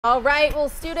All right, well,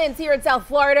 students here in South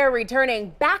Florida are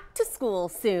returning back to school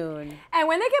soon. And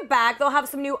when they get back, they'll have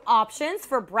some new options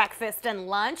for breakfast and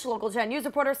lunch. Local 10 News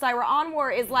reporter Syra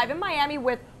Anwar is live in Miami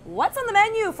with what's on the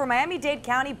menu for Miami-Dade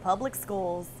County Public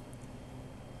Schools.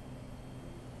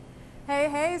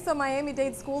 Hey, so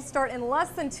Miami-Dade schools start in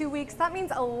less than 2 weeks. That means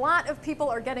a lot of people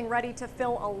are getting ready to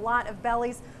fill a lot of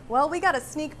bellies. Well, we got a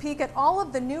sneak peek at all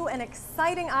of the new and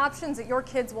exciting options that your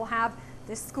kids will have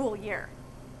this school year.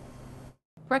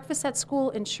 Breakfast at school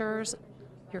ensures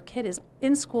your kid is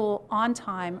in school on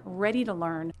time, ready to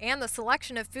learn. And the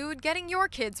selection of food getting your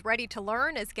kids ready to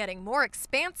learn is getting more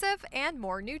expansive and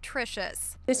more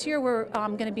nutritious. This year we're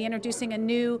going to be introducing a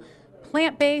new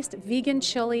plant-based vegan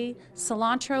chili,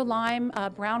 cilantro lime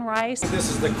brown rice. This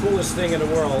is the coolest thing in the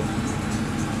world.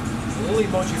 A little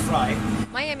emoji fry.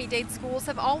 Miami-Dade schools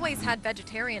have always had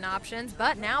vegetarian options,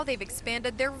 but now they've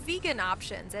expanded their vegan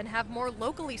options and have more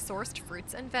locally sourced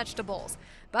fruits and vegetables.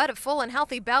 But a full and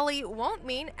healthy belly won't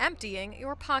mean emptying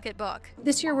your pocketbook.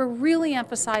 This year we're really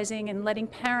emphasizing and letting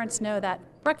parents know that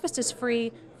breakfast is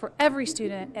free for every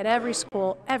student at every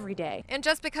school every day. And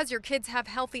just because your kids have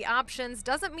healthy options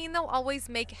doesn't mean they'll always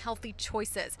make healthy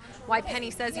choices. Why Penny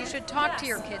says you should talk to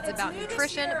your kids about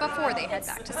nutrition before they head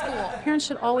back to school. Parents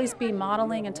should always be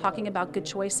modeling and talking about good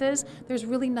choices. There's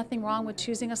really nothing wrong with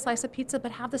choosing a slice of pizza,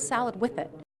 but have the salad with it.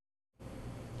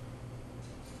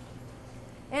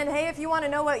 And hey, if you want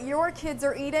to know what your kids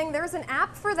are eating, there's an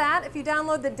app for that. If you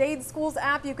download the Dade Schools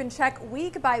app, you can check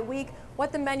week by week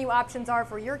what the menu options are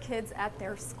for your kids at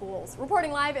their schools.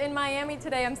 Reporting live in Miami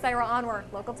today, I'm Syra Anwar,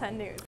 Local 10 News.